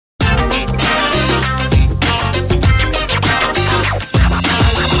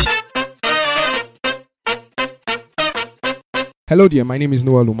Hello there, my name is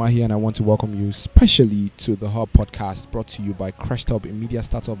Noel Umahi and I want to welcome you specially to the Hub podcast brought to you by Crest Hub, a media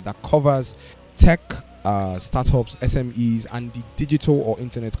startup that covers tech, startups, SMEs and the digital or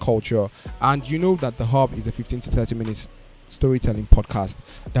internet culture. And you know that the Hub is a 15 to 30 minutes storytelling podcast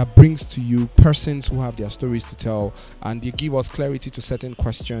that brings to you persons who have their stories to tell and they give us clarity to certain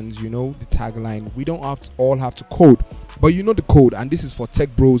questions. You know the tagline, we don't all have to code, but you know the code, and this is for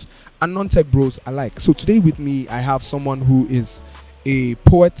tech bros and non-tech bros alike. So today with me I have someone who is a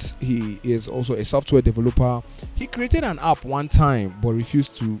poet. He is also a software developer. He created an app one time but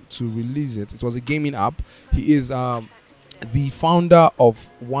refused to release it. It was a gaming app. He is the founder of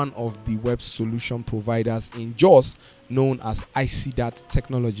one of the web solution providers in Jos known as Icidat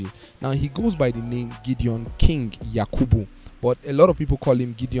Technologies. Now he goes by the name Gideon King Yakubu, but a lot of people call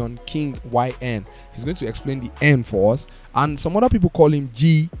him Gideon King YN. He's going to explain the N for us, and some other people call him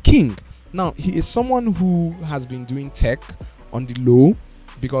G King. Now he is someone who has been doing tech on the low,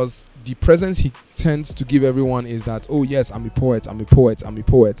 because the presence he tends to give everyone is that, oh yes, I'm a poet. And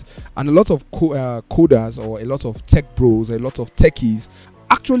a lot of coders or a lot of tech bros, a lot of techies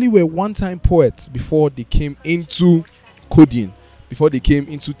actually were one-time poets before they came into coding, before they came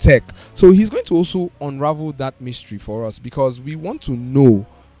into tech. So he's going to also unravel that mystery for us, because we want to know,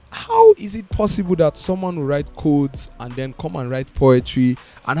 how is it possible that someone will write codes and then come and write poetry,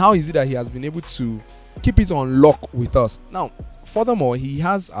 and how is it that he has been able to keep it on lock with us? Now, furthermore, he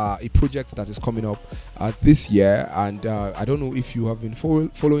has a project that is coming up this year, and I don't know if you have been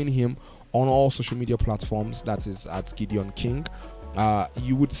following him on all social media platforms. That is at Gideon King.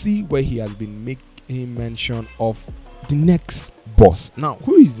 You would see where he has been making mention of the next boss. Now,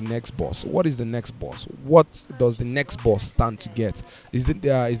 who is the next boss? What is the next boss? What does the next boss stand to get? Is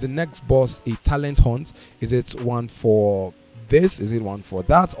the next boss a talent hunt? Is it one for this? Is it one for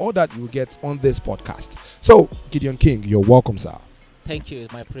that? All that you get on this podcast. So Gideon King, you're welcome, sir. Thank you.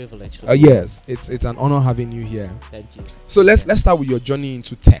 It's my privilege. Yes, it's an honor having you here. Thank you. So let's start with your journey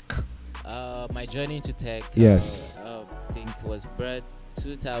into tech. My journey into tech, yes, I think was birth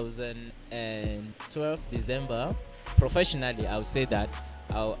 2012 December. Professionally, I would say that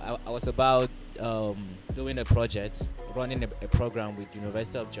I was about doing a project, running a program with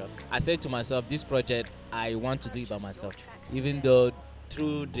University of Jos. I said to myself, this project, I want to do it by myself. Even though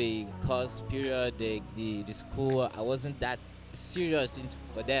through the course period, the school, I wasn't that serious into,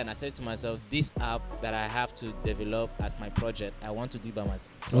 but then I said to myself, this app that I have to develop as my project, I want to do it by myself.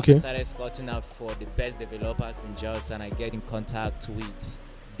 So okay. I started scouting out for the best developers in Jos, and I get in contact with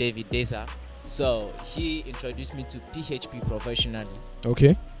David Desa. So he introduced me to PHP professionally.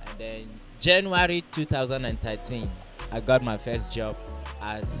 Okay. And then January 2013, I got my first job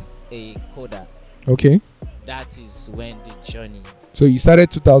as a coder. Okay. That is when the journey. So you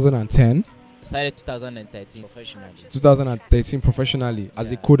started 2010. Started 2013 professionally. 2013 professionally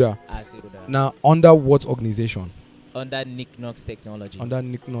as a coder. As a coder. Now, under what organization? Under Nicknox Technology. Under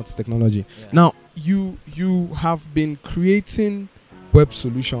Nicknox Technology. Yeah. Now, you have been creating web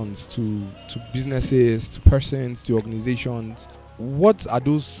solutions to businesses, to persons, to organizations. What are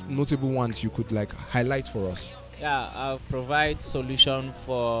those notable ones you could highlight for us? Yeah, I've provided solution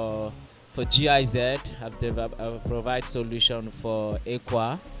for GIZ. I've provide solution for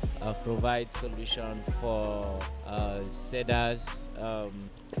Equa. I've provide solution for Sedas, a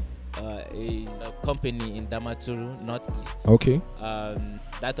company in Damaturu, Northeast. Okay.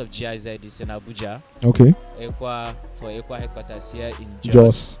 That of GIZ is in Abuja. Okay. Equa headquarters here in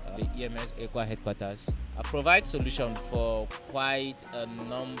Jos. The EMS Equa headquarters. I provide solution for quite a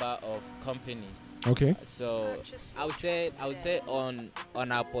number of companies. Okay. So I would say on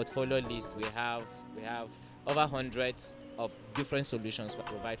our portfolio list we have over hundreds of different solutions we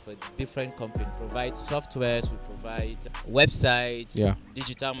provide for different companies. We provide softwares, we provide websites,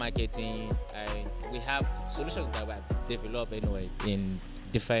 digital marketing, and we have solutions that we have developed anyway in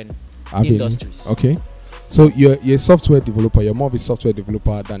different industries. Okay. So you're a software developer. You're more of a software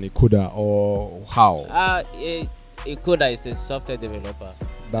developer than a coder, or how? A coder is a software developer.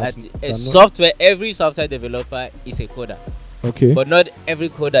 Every software developer is a coder. Okay. But not every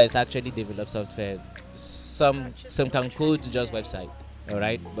coder is actually develop software. Some can code to just website, all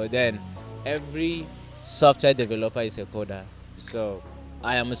right? But then every software developer is a coder. So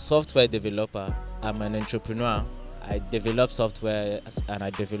I am a software developer. I'm an entrepreneur. I develop software and I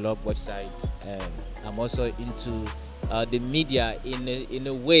develop websites. And I'm also into the media in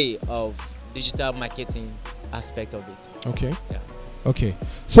a way of digital marketing aspect of it. Okay. Yeah. Okay.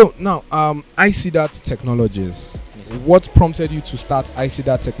 So now, Icidat Technologies. Yes. What prompted you to start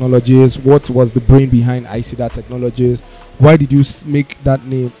Icidat Technologies? What was the brain behind Icidat Technologies? Why did you make that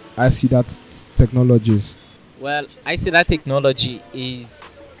name Icidat Technologies? Well, I see that technology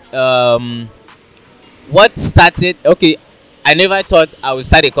is what started. Okay, I never thought I would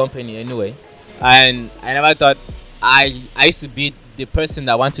start a company anyway, and I never thought I used to be the person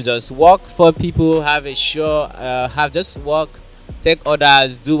that want to just work for people, have a show, have just work, take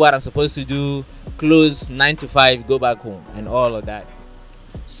orders, do what I'm supposed to do, close 9 to 5, go back home, and all of that.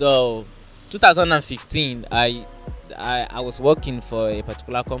 So, 2015, I was working for a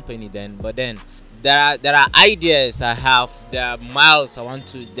particular company then, but then there are ideas I have, there are miles I want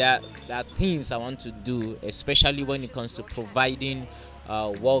to, there are things I want to do, especially when it comes to providing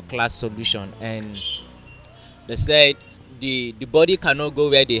world class solution. And they said the body cannot go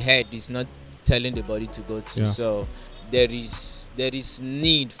where the head is not telling the body to go to. Yeah. So there is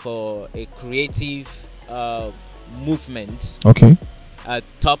need for a creative movement, Okay.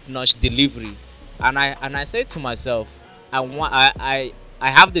 top-notch delivery, and I said to myself, I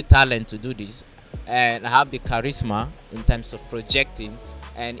have the talent to do this, and I have the charisma in terms of projecting,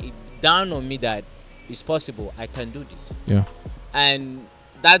 and it dawned on me that it's possible, I can do this. Yeah. And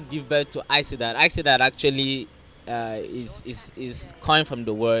that give birth to Icidat. Icidat actually is coined from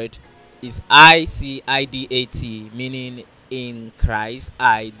the word is ICIDAT, meaning in Christ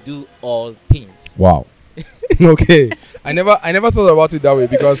I do all things. Wow. Okay. I never thought about it that way,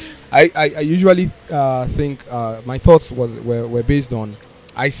 because I usually think my thoughts were based on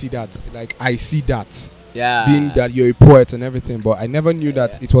I see that, like I see that, Yeah, being that you're a poet and everything, but I never knew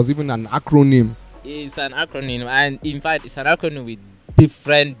that it was even an acronym. it's an acronym, and in fact it's an acronym with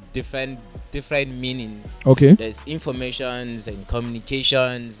different meanings. Okay. There's informations and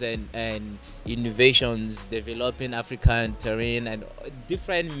communications and innovations, developing African terrain, and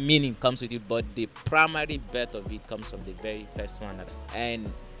different meaning comes with it, but the primary birth of it comes from the very first one.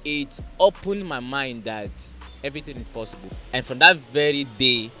 And it opened my mind that everything is possible. And from that very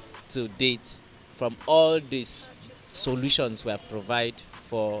day to date, from all these solutions we have provided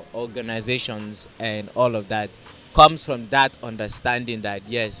for organizations and all of that, comes from that understanding that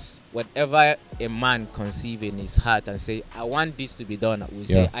yes, whatever a man conceive in his heart and say, I want this to be done, we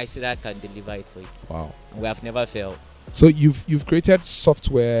say, I see that can deliver it for you. Wow. And we have never failed. So you've created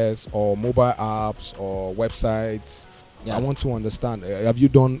softwares or mobile apps or websites. Yeah. I want to understand. Have you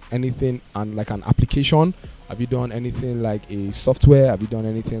done anything and like an application? Have you done anything like a software? Have you done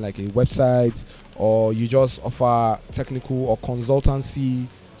anything like a website? Or you just offer technical or consultancy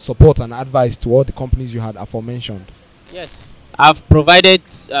support and advice to all the companies you had aforementioned? Yes, I've provided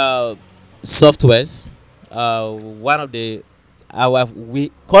softwares. One of the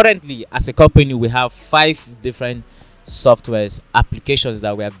we currently as a company we have 5 different softwares applications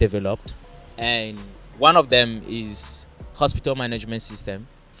that we have developed, and one of them is hospital management system.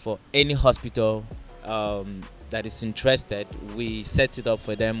 For any hospital that is interested, we set it up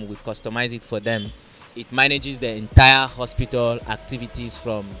for them, we customize it for them. It manages the entire hospital activities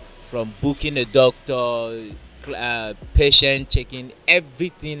from booking a doctor, patient checking,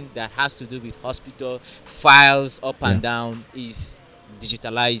 everything that has to do with hospital files up and down is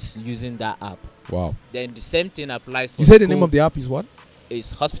digitalized using that app. Wow. Then the same thing applies for You said the name of the app is what?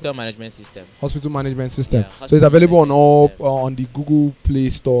 is hospital management system. Hospital management system. Yeah, So it's hospital available on management all system. on the Google Play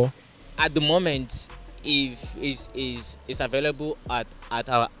Store. At the moment, if is available at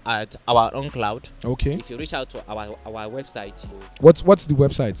our own cloud. Okay. If you reach out to our website, What's the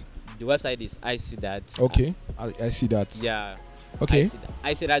website? the website is Icidat. Okay. I see that. Yeah. Okay.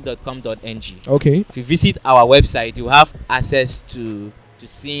 Icidat.com.ng. Okay. If you visit our website, you have access to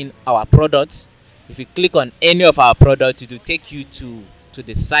seeing our products. If you click on any of our products, it will take you to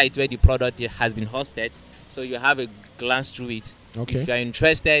the site where the product has been hosted, so you have a glance through it. Okay. If you are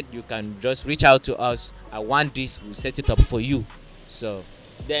interested, you can just reach out to us. I want this, we'll set it up for you. So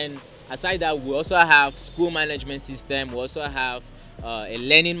then aside that, we also have school management system, we also have a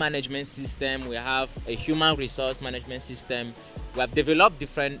learning management system, we have a human resource management system. We have developed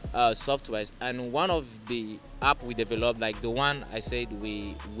different softwares, and one of the app we developed, like the one I said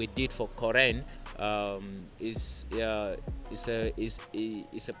we did for Koren, is a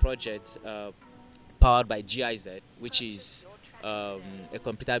project powered by GIZ, which is a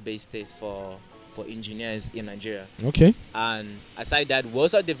computer-based test for engineers in Nigeria. Okay. And aside that, we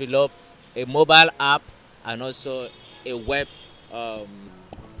also develop a mobile app and also a web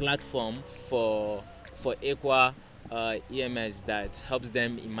platform for Equa EMS that helps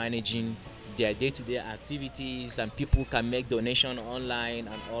them in managing their day-to-day activities, and people can make donation online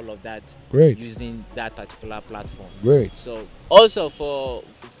and all of that. Great. Using that particular platform. Great. So also for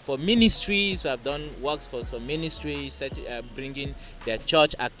ministries, we have done works for some ministries, bringing their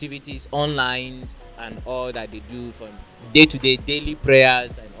church activities online and all that they do from day-to-day daily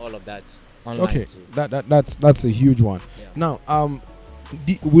prayers and all of that. online. Okay, Too. that's a huge one. Yeah. Now,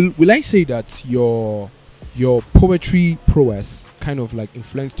 will I say that your poetry prowess kind of like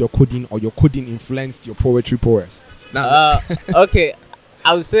influenced your coding, or your coding influenced your poetry prowess? Now, Okay,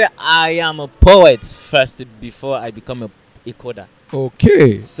 I would say I am a poet first before I become a coder.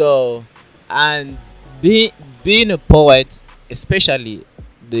 okay, So, and being a poet, especially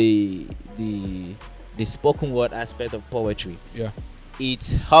the the the spoken word aspect of poetry, yeah, it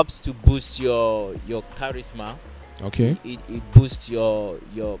helps to boost your charisma. okay, It boosts your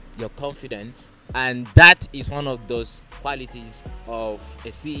confidence, and that is one of those qualities of a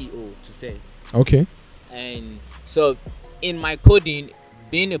CEO to say. okay, And so, in my coding,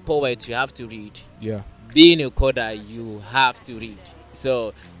 being a poet, you have to read. yeah, Being a coder, you have to read.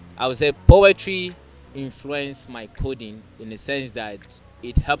 So I would say poetry influenced my coding in the sense that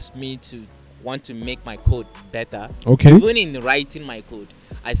it helps me to want to make my code better. okay, Even in writing my code,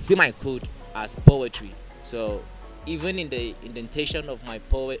 I see my code as poetry. So even in the indentation of my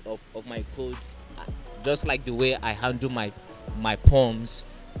of my codes, just like the way I handle my poems,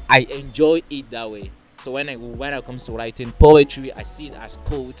 I enjoy it that way. So when it comes to writing poetry, I see it as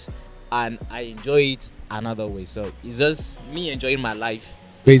code, and I enjoy it another way. So it's just me enjoying my life.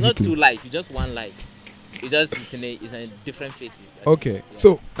 It's not basically. two life. It's just one life. It's in different phases. Okay, Yeah.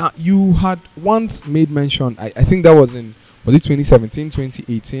 so you had once made mention, I think that was in, was it 2017,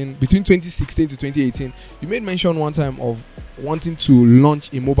 2018, between 2016 to 2018, you made mention one time of wanting to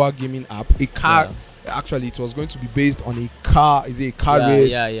launch a mobile gaming app, a car. Actually, it was going to be based on a car. Is it a car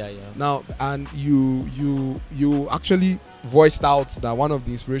race? Yeah. Now, and you actually voiced out that one of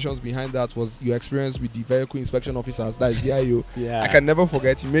the inspirations behind that was your experience with the vehicle inspection officers, that is VIO. Yeah. I can never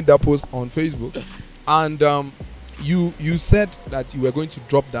forget, you made that post on Facebook, and you said that you were going to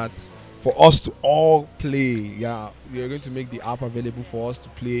drop that for us to all play. Yeah, you were going to make the app available for us to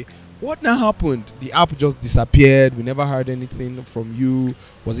play. What now happened? The app just disappeared. We never heard anything from you.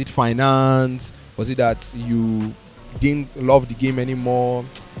 Was it finance? Was it that you didn't love the game anymore?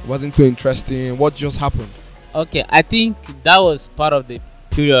 It wasn't so interesting? What just happened? Okay, I think that was part of the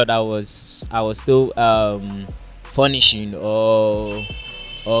period I was still furnishing or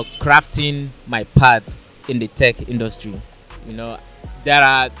crafting my path in the tech industry. You know, there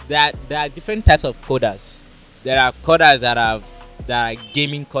are different types of coders. There are coders that are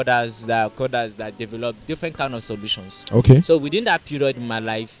gaming coders. There are coders that develop different kind of solutions. Okay. So within that period in my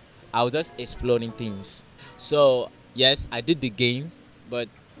life, I was just exploring things. So yes, I did the game, but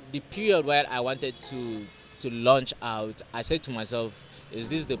the period where I wanted to launch out, I said to myself, is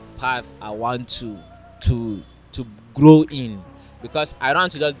this the path I want to grow in? Because I don't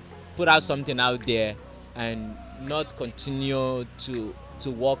want to just put out something out there and not continue to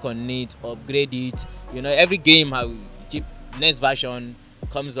work on it, upgrade it. You know, every game how keep next version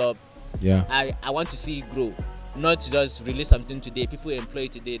comes up. Yeah. I want to see it grow. Not just release something today, people employ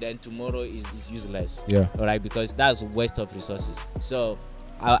it today, then tomorrow is useless. Yeah. All right, because that's waste of resources. So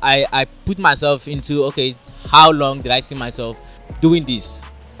I put myself into, okay, how long did I see myself doing this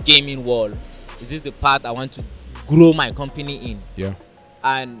gaming world? Is this the path I want to grow my company in? Yeah.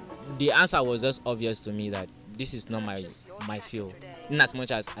 And the answer was just obvious to me that this is not my field. In as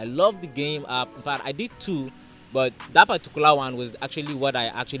much as I love the game app, in fact I did two, but that particular one was actually what I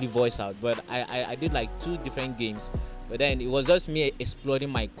actually voiced out. But I did like two different games, but then it was just me exploring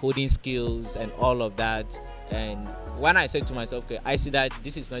my coding skills and all of that. And when I said to myself, okay, Icidat,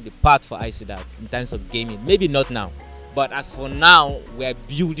 this is not the path for Icidat in terms of gaming, maybe not now, but as for now, we're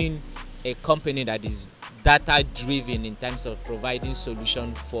building a company that is data driven in terms of providing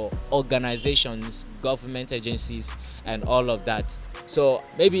solutions for organizations, government agencies, and all of that. So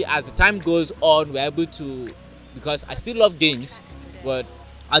maybe as the time goes on, we're able to, because I still love games, but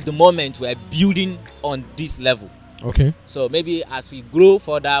at the moment we're building on this level. Okay. So maybe as we grow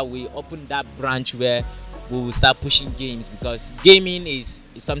further, we open that branch where we will start pushing games, because gaming is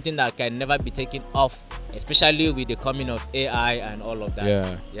something that can never be taken off, especially with the coming of AI and all of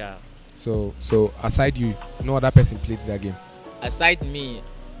that. Yeah. So aside you, no other person played that game? Aside me,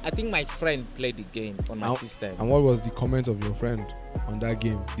 I think my friend played the game on my system. And what was the comment of your friend on that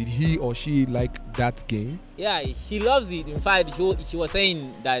game? Did he or she like that game? Yeah, he loves it. In fact, he was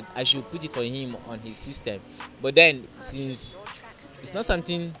saying that I should put it for him on his system. But then, since it's not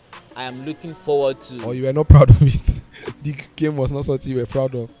something I am looking forward to. Or you were not proud of it? The game was not something you were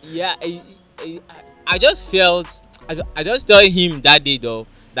proud of? Yeah, I just felt, I just told him that day though,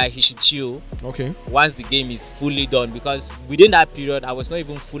 that he should chill. Okay. Once the game is fully done, because within that period I was not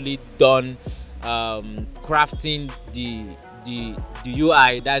even fully done crafting the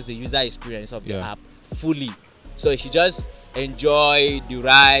UI, that's the user experience of the app, fully. So he just enjoy the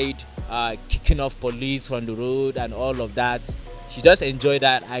ride, kicking off police from the road and all of that. She just enjoyed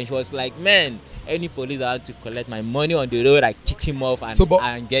that, and she was like, man, any police that want to collect my money on the road, I kick him off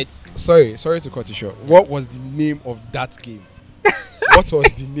and get. Sorry to cut you short. What was the name of that game? What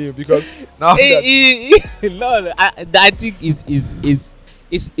was the name? Because now no, I think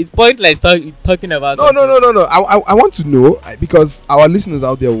it's pointless talking about. No. I want to know, because our listeners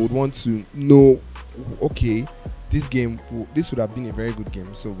out there would want to know. Okay, this would have been a very good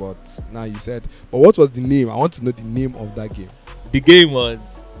game. So, but now you said, but what was the name? I want to know the name of that game. The game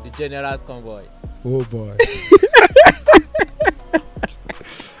was the General's Convoy. Oh boy.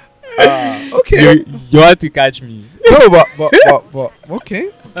 Okay. You want to catch me? No, but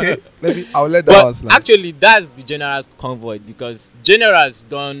okay. I'll let that one slide. Actually, that's the General's Convoy, because generals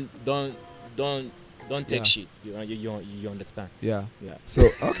don't take shit. You understand? Yeah. So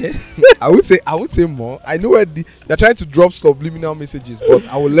okay, I would say more. I know where they're trying to drop subliminal messages, but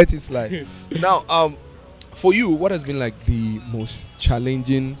I will let it slide. Now, for you, what has been like the most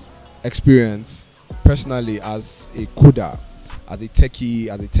challenging experience personally as a coder, as a techie,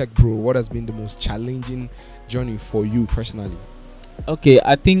 as a tech bro? What has been the most challenging journey for you personally? Okay,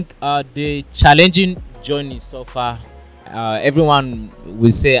 I think the challenging journey so far, everyone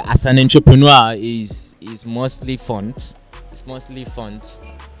will say as an entrepreneur is mostly fun. It's mostly fun.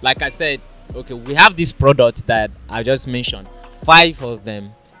 Like I said, okay, we have this product that I just mentioned, 5 of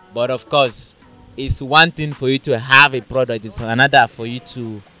them, but of course, it's one thing for you to have a product, it's another for you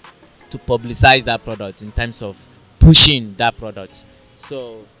to publicize that product in terms of pushing that product.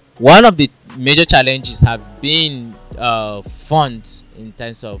 So one of the major challenges have been funds, in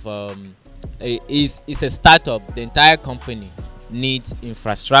terms of it's a startup. The entire company needs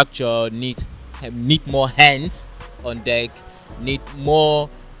infrastructure, need more hands on deck, need more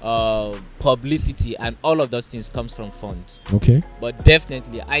publicity, and all of those things comes from funds. Okay. But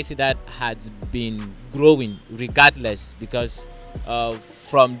definitely I see that has been growing regardless, because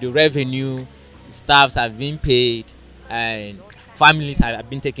from the revenue, staffs have been paid and families have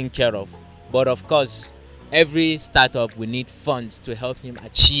been taken care of. But of course, every startup will need funds to help him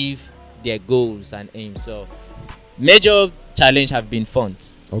achieve their goals and aims. So major challenge have been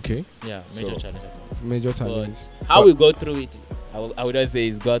funds. Okay. Yeah, major challenge. Major challenge. How we go through it, I would just say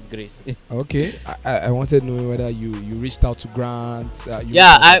it's God's grace. Okay. I wanted to know whether you reached out to grants.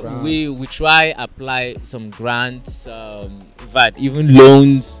 We try apply some grants, but even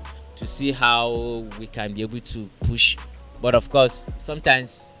loans, to see how we can be able to push. But of course,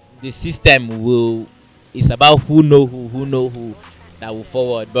 sometimes the system it's about who know who that will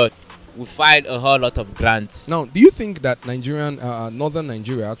forward. But we find a whole lot of grants. Now, do you think that northern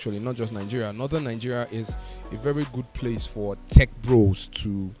Nigeria, actually, not just Nigeria, northern Nigeria is a very good place for tech bros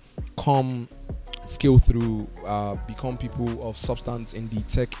to come, scale through, become people of substance in the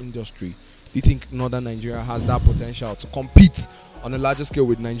tech industry? Do you think northern Nigeria has that potential to compete on a larger scale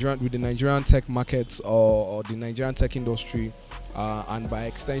with the Nigerian tech markets or the Nigerian tech industry, and by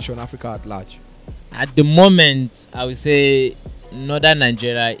extension Africa at large? At the moment, I would say northern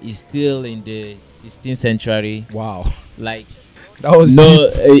Nigeria is still in the 16th century. Wow. Like, that was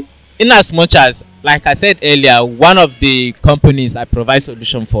in as much as, like I said earlier, one of the companies I provide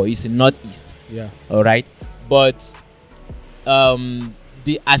solution for is in Northeast. Yeah. All right. But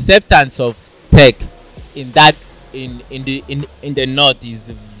the acceptance of tech in the north is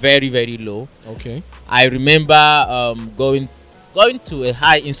very, very low. Okay. I remember going to a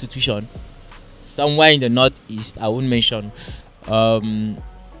high institution somewhere in the northeast. I won't mention.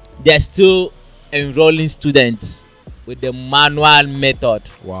 They're still enrolling students with the manual method.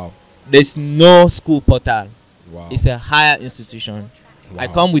 Wow. There's no school portal. Wow. It's a higher institution. Wow. I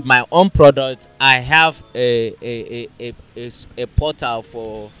come with my own product. I have a portal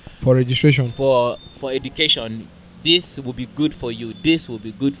for registration, for education. This will be good for you. This will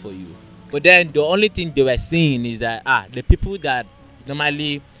be good for you. But then the only thing they were seeing is that the people that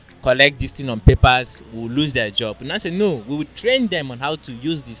normally collect this thing on papers will lose their job. And I said, no, we will train them on how to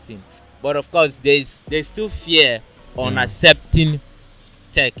use this thing. But of course, there's still fear on accepting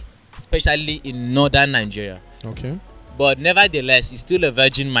tech, especially in northern Nigeria. Okay. But nevertheless, it's still a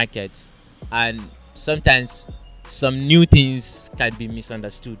virgin market, and sometimes some new things can be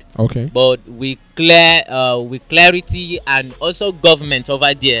misunderstood. Okay. But with clarity, and also government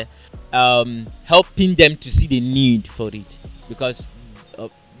over there helping them to see the need for it, because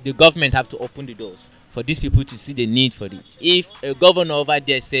the government have to open the doors for these people to see the need for it. If a governor over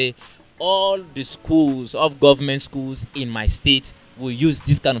there say all the schools of government schools in my state will use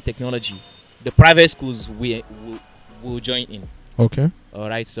this kind of technology, the private schools will join in. Okay. All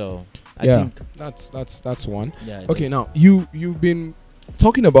right. So I yeah, think that's one. Yeah, okay. Now you've been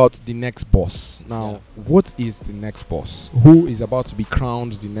talking about the next boss. Now, what is the next boss? Who is about to be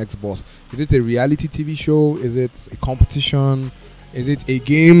crowned the next boss? Is it a reality TV show? Is it a competition? Is it a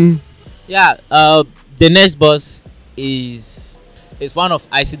game? Yeah, the next boss is one of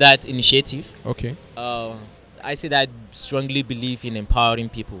Icidat initiative. Okay. Icidat strongly believe in empowering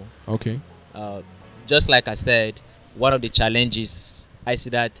people. Okay. Just like I said, one of the challenges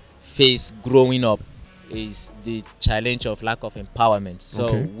Icidat face growing up is the challenge of lack of empowerment.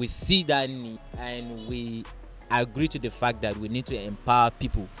 So we see that need, and we agree to the fact that we need to empower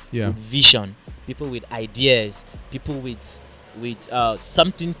people with vision, people with ideas, people with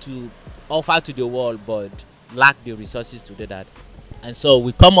something to offer to the world but lack the resources to do that. And so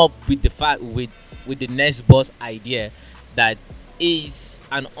we come up with with the next boss idea that is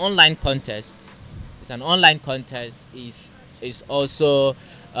an online contest. It's an online contest. Is also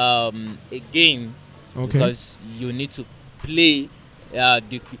a game. Because you need to play.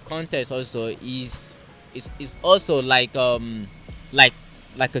 The contest also is also like a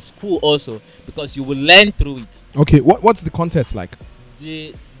school also, because you will learn through it. Okay, what's the contest like?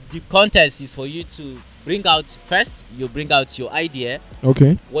 The contest is for you to bring out first. You bring out your idea.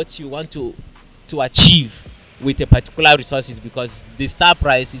 Okay. What you want to achieve with a particular resources, because the star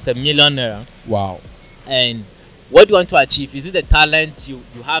prize is ₦1 million. Wow. And what do you want to achieve? Is it a talent? You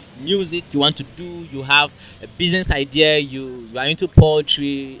have music you want to do, you have a business idea, you are into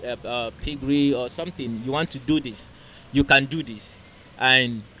poetry, piggery or something, you want to do this, you can do this,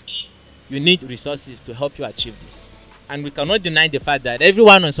 and you need resources to help you achieve this. And we cannot deny the fact that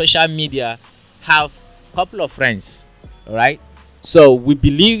everyone on social media have a couple of friends, all right? So we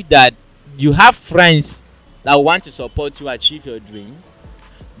believe that you have friends that want to support you achieve your dream,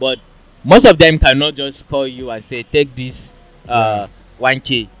 but most of them cannot just call you and say, take this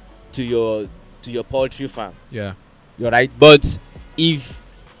 1K to your poultry farm. Yeah. You're right. But if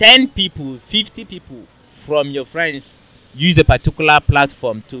 10 people, 50 people from your friends use a particular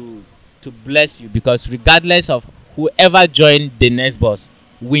platform to bless you, because regardless of whoever joined the next boss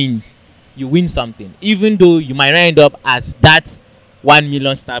wins, you win something. Even though you might end up as that 1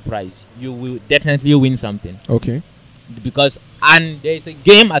 million star prize, you will definitely win something. Okay. Because there is a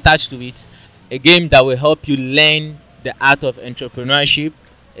game attached to it, a game that will help you learn the art of entrepreneurship,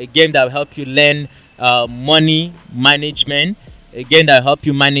 a game that will help you learn money management, a game that will help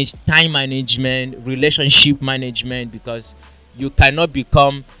you manage time management, relationship management, because you cannot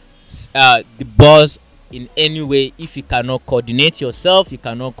become the boss in any way if you cannot coordinate yourself, you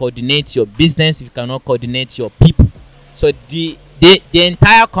cannot coordinate your business, if you cannot coordinate your people. So the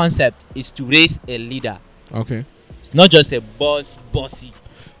entire concept is to raise a leader. Okay. It's not just a bossy,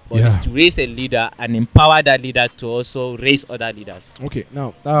 but it's to raise a leader and empower that leader to also raise other leaders. Okay.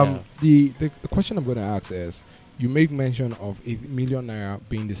 Now, the question I'm going to ask is, you make mention of ₦1 million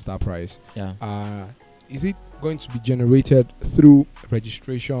being the star prize. Yeah. Is it going to be generated through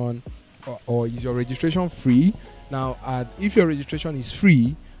registration, or is your registration free? Now, if your registration is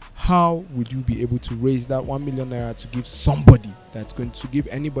free, how would you be able to raise that ₦1 million to give somebody that's going to give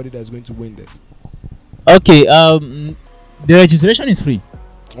anybody that's going to win this? Okay, the registration is free.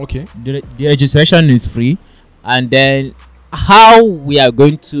 Okay. The registration is free, and then how we are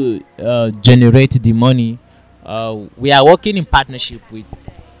going to generate the money, we are working in partnership with a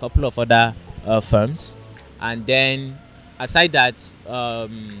couple of other firms, and then aside that,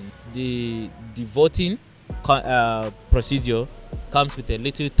 the voting procedure comes with a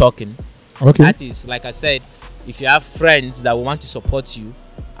little token. Okay. That is, like I said, if you have friends that want to support you,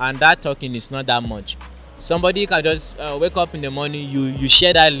 and that token is not that much, somebody can just wake up in the morning, you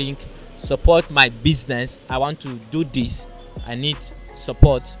share that link, support my business, I want to do this, I need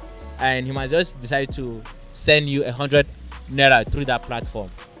support, and he might just decide to send you ₦100 through that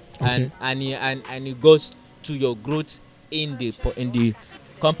platform. Okay. and it goes to your growth in the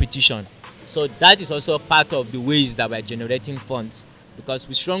competition. So that is also part of the ways that we're generating funds, because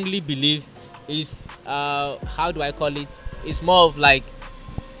we strongly believe is how do I call it, it's more of like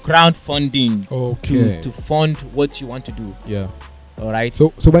crowdfunding. Okay. to fund what you want to do. Yeah. All right.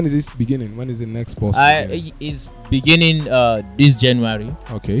 So when is this beginning? When is the next boss? It's beginning this January.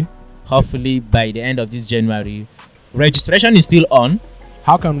 Okay. Hopefully by the end of this January. Registration is still on.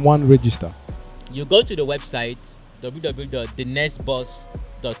 How can one register? You go to the website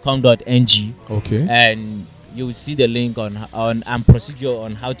www.thenextboss.com.ng. Okay. And you will see the link on and procedure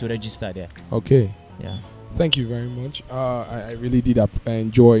on how to register there. Okay. Yeah. Thank you very much. I really did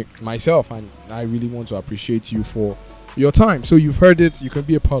enjoy myself, and I really want to appreciate you for your time. So you've heard it. You can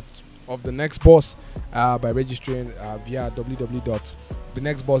be a part of the next boss by registering via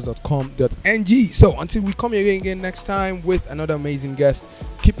thenextboss.com.ng. So until we come here again next time with another amazing guest,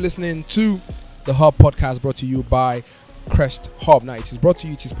 keep listening to the Hub podcast brought to you by Crest Hub. Now it is brought to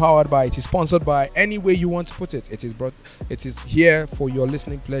you, it is powered by, it is sponsored by, any way you want to put it. It is here for your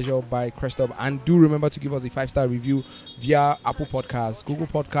listening pleasure by Crest Hub. And do remember to give us a 5-star review via Apple Podcasts, Google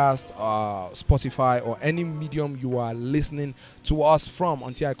Podcasts, Spotify, or any medium you are listening to us from.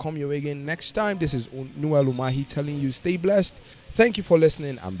 Until I come your way again next time, this is Noel Umahi telling you stay blessed. Thank you for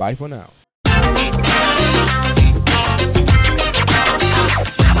listening and bye for now.